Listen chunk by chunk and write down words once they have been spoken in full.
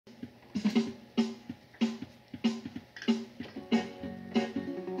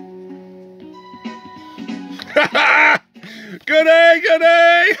Good day, good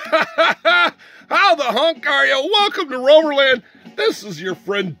day. How the hunk are you? Welcome to Rover Land. This is your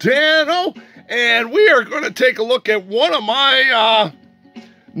friend Dano, and we are going to take a look at one of my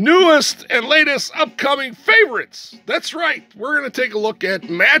newest and latest upcoming favorites. That's right. We're going to take a look at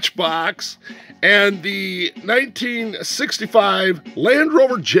Matchbox and the 1965 Land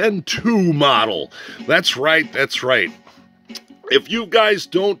Rover Gen II model. That's right. That's right. If you guys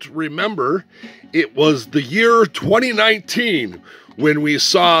don't remember, it was the year 2019 when we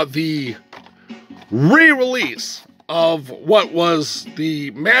saw the re-release of what was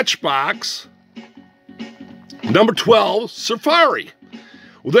the Matchbox number 12 Safari.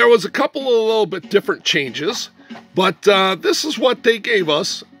 Well, there was a couple of little bit different changes, but this is what they gave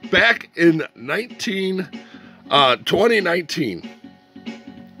us back in 2019.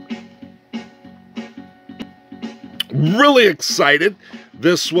 Really excited.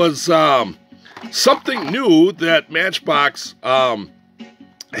 This was something new that Matchbox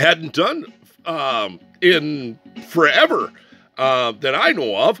hadn't done in forever that I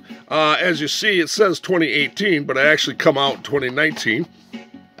know of. As you see, it says 2018, but it actually come out in 2019.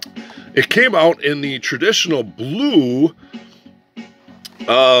 It came out in the traditional blue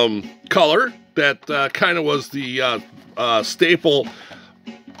color that kind of was the staple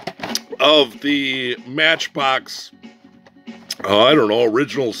of the Matchbox, I don't know,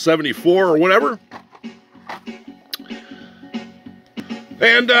 original 74 or whatever.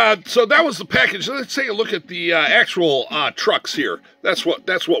 And so that was the package. Let's take a look at the actual trucks here. That's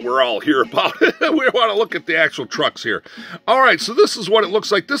what we're all here about. We want to look at the actual trucks here. All right, so this is what it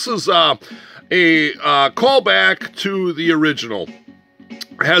looks like. This is a callback to the original.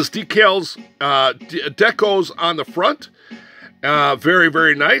 It has decals, decos on the front. Very,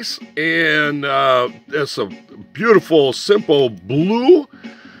 very nice. And it's a beautiful, simple blue,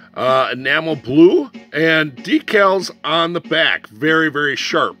 enamel blue, and decals on the back. Very, very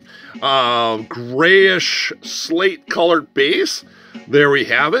sharp. Grayish slate colored base. There we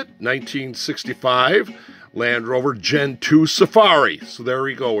have it. 1965 Land Rover Gen II Safari. So there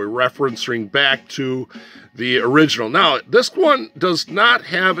we go. We're referencing back to the original. Now, this one does not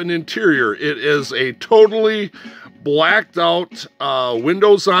have an interior. It is a totally blacked out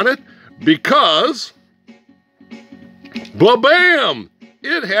windows on it because, ba-bam,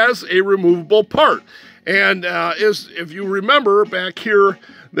 it has a removable part. And if you remember back here,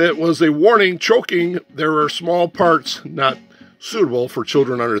 that was a warning, choking, there are small parts not suitable for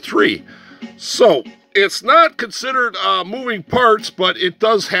children under 3. So it's not considered moving parts, but it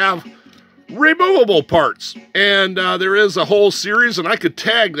does have removable parts. And there is a whole series, and I could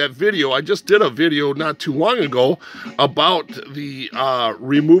tag that video. I just did a video not too long ago about the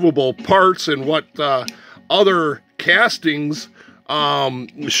removable parts and what other castings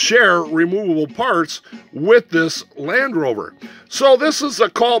share removable parts with this Land Rover. So this is a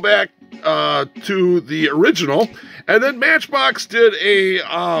callback to the original. And then Matchbox did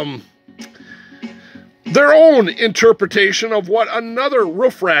a their own interpretation of what another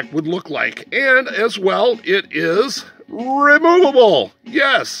roof rack would look like. And as well, it is removable.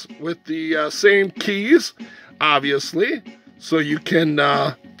 Yes, with the same keys, obviously. So you can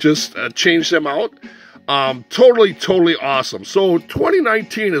just change them out. Totally awesome. So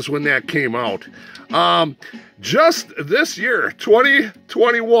 2019 is when that came out. Just this year,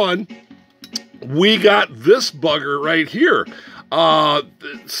 2021, we got this bugger right here.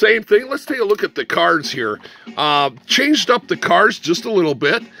 Same thing. Let's take a look at the cards here. Changed up the cards just a little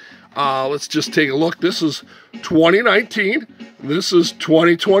bit. Let's just take a look. This is 2019. This is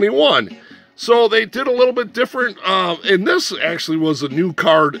 2021. So they did a little bit different. And this actually was a new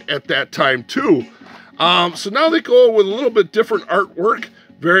card at that time too. So now they go with a little bit different artwork.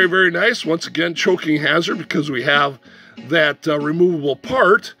 Very, very nice. Once again, choking hazard because we have that removable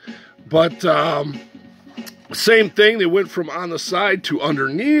part. But same thing. They went from on the side to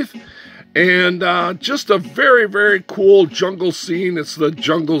underneath. And just a very, very cool jungle scene. It's the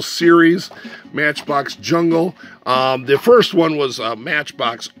Jungle series, Matchbox Jungle. The first one was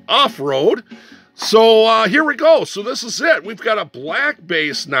Matchbox Off-Road. So here we go. So this is it. We've got a black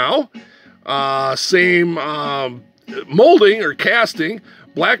base now. Same molding or casting,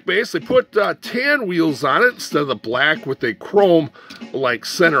 black base. They put tan wheels on it instead of the black with a chrome like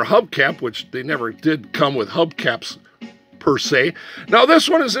center hubcap, which they never did come with hubcaps per se. Now this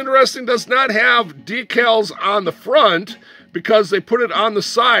one is interesting, does not have decals on the front because they put it on the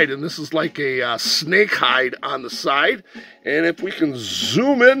side, and this is like a snake hide on the side. And if we can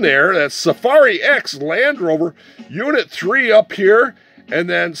zoom in there, that's Safari X Land Rover Unit 3 up here. and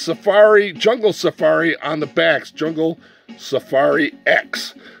then Safari, Jungle Safari on the backs, Jungle Safari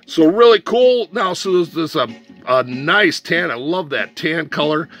X. So really cool. Now, so there's a nice tan. I love that tan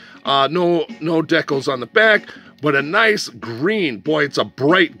color. No decals on the back, but a nice green. Boy, it's a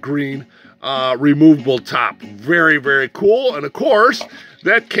bright green removable top. Very, very cool. And of course,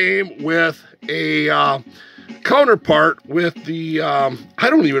 that came with a counterpart with the, I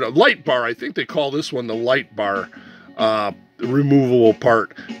don't even know, light bar. I think they call this one the light bar removable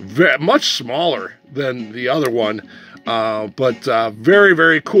part. Much smaller than the other one, but very,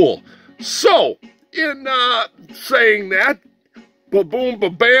 very cool. So, in saying that, ba-boom,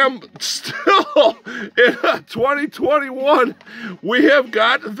 ba-bam, still in 2021, we have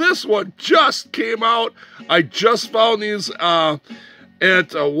got this one. Just came out. I just found these at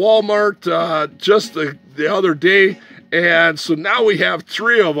Walmart just the other day, and so now we have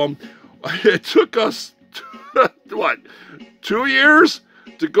 3 of them. It took us, what, 2 years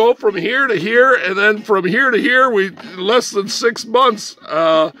to go from here to here, and then from here to here, less than 6 months.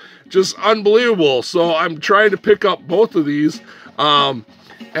 Just unbelievable. So I'm trying to pick up both of these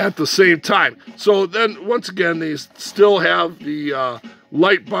at the same time. So then, once again, they still have the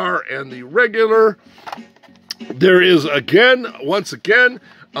light bar and the regular. There is, once again,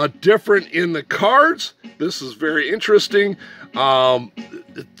 a different in the cards. This is very interesting.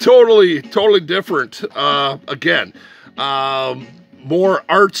 Totally different. Again, more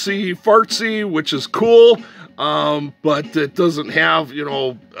artsy-fartsy, which is cool. But it doesn't have,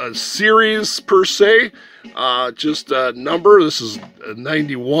 a series per se. Just a number. This is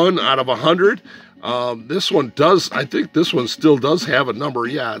 91 out of 100. This one does, I think this one still does have a number.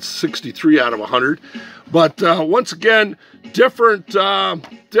 Yeah, it's 63 out of 100. But once again, different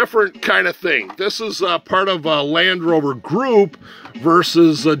kind of thing. This is part of a Land Rover group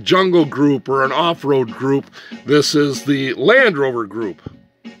versus a jungle group or an off-road group. This is the Land Rover group.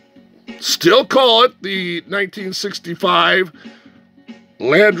 Still call it the 1965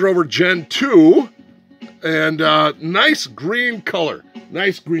 Land Rover Gen II. And nice green color.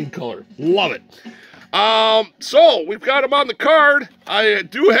 Nice green color. Love it. So we've got them on the card. I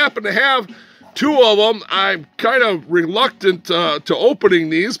do happen to have 2 of them. I'm kind of reluctant to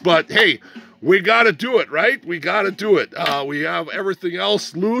opening these, but hey, we got to do it, right? We got to do it. We have everything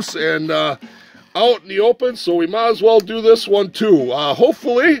else loose and out in the open, so we might as well do this one too.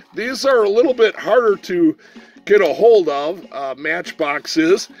 Hopefully, these are a little bit harder to get a hold of. Matchbox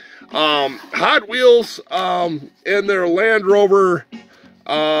is. Hot Wheels in their Land Rover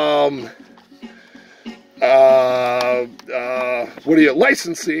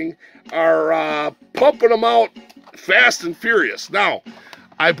licensing are pumping them out fast and furious. Now,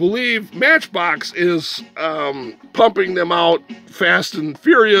 I believe Matchbox is pumping them out fast and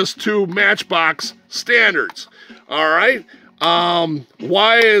furious to Matchbox standards. All right?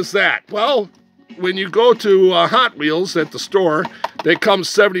 Why is that? Well, when you go to Hot Wheels at the store, they come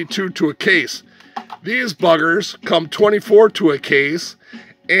 72 to a case. These buggers come 24 to a case,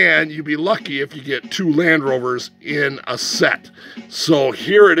 and you'd be lucky if you get 2 Land Rovers in a set. So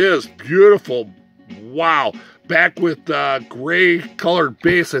here it is. Beautiful. Wow. Back with gray colored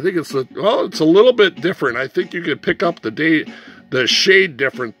base. I think it's a little bit different. I think you could pick up the shade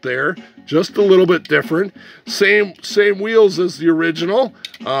different there. Just a little bit different. Same wheels as the original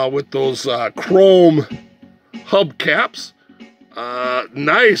with those chrome hubcaps.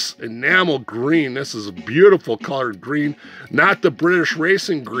 Nice enamel green. This is a beautiful colored green, not the British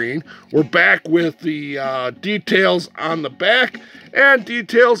racing green. We're back with the details on the back and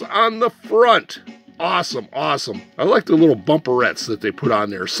details on the front. Awesome, awesome. I like the little bumperettes that they put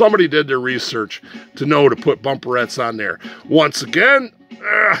on there. Somebody did their research to know to put bumperettes on there. Once again,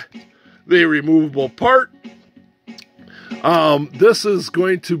 the removable part. This is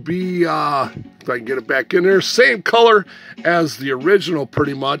going to be, if I can get it back in there, same color as the original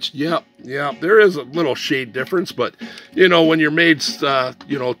pretty much. Yep, there is a little shade difference, but, when you're made, 2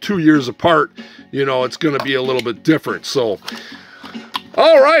 years apart, it's going to be a little bit different. So,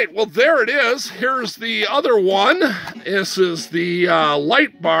 all right, well, there it is. Here's the other one. This is the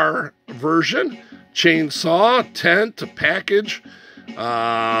light bar version. Chainsaw, tent, a package,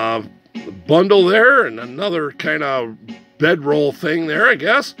 bundle there, and another kind of bedroll thing there, I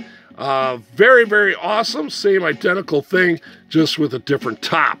guess. Very, very awesome. Same identical thing, just with a different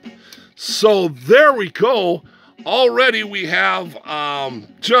top. So there we go. Already we have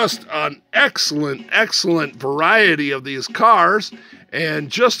just an excellent variety of these cars in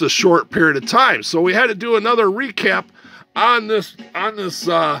just a short period of time. So we had to do another recap on this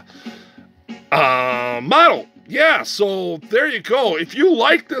model. Yeah, so there you go. If you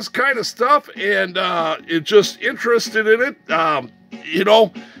like this kind of stuff and you're just interested in it, you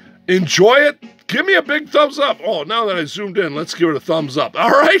know, enjoy it. Give me a big thumbs up. Oh, now that I zoomed in, let's give it a thumbs up. All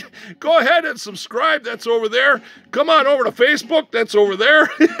right? Go ahead and subscribe. That's over there. Come on over to Facebook. That's over there.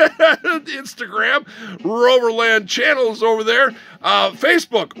 Instagram, Rover Land channel is over there.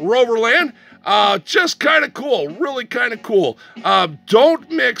 Facebook, Rover Land. Just kind of cool. Really kind of cool.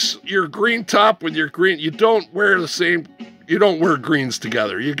 Don't mix your green top with your green. You don't wear the same. You don't wear greens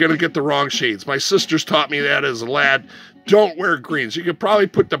together. You're going to get the wrong shades. My sisters taught me that as a lad. Don't wear greens. You could probably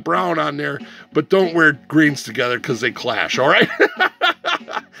put the brown on there, but don't wear greens together because they clash, all right?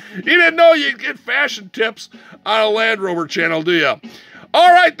 You didn't know you'd get fashion tips on a Land Rover channel, do you?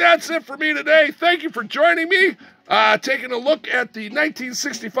 All right, that's it for me today. Thank you for joining me. Taking a look at the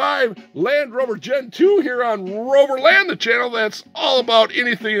 1965 Land Rover Gen II here on Rover Land, the channel that's all about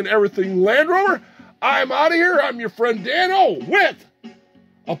anything and everything Land Rover. I'm out of here. I'm your friend Dano with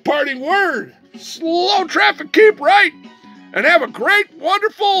a parting word. Slow traffic, keep right, and have a great,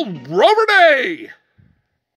 wonderful Rover day.